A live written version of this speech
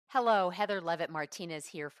Hello, Heather Leavitt Martinez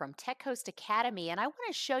here from Tech Host Academy, and I want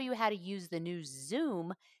to show you how to use the new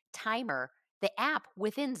Zoom timer, the app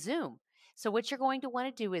within Zoom. So, what you're going to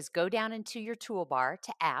want to do is go down into your toolbar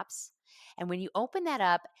to apps, and when you open that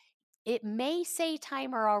up, it may say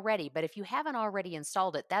timer already, but if you haven't already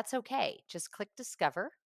installed it, that's okay. Just click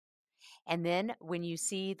Discover, and then when you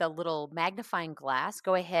see the little magnifying glass,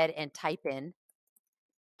 go ahead and type in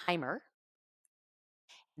timer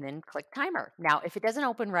and then click timer. Now, if it doesn't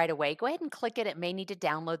open right away, go ahead and click it. It may need to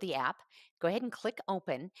download the app. Go ahead and click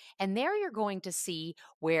open. And there you're going to see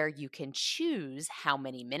where you can choose how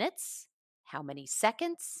many minutes, how many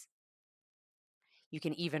seconds. You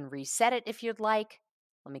can even reset it if you'd like.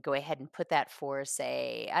 Let me go ahead and put that for,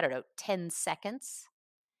 say, I don't know, 10 seconds.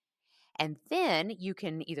 And then you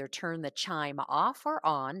can either turn the chime off or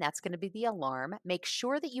on. That's going to be the alarm. Make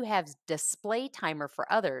sure that you have display timer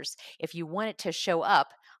for others if you want it to show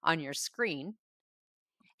up on your screen.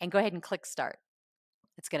 And go ahead and click start.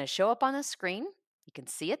 It's going to show up on the screen. You can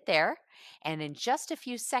see it there. And in just a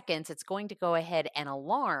few seconds, it's going to go ahead and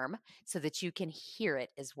alarm so that you can hear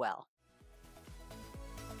it as well.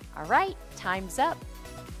 All right, time's up.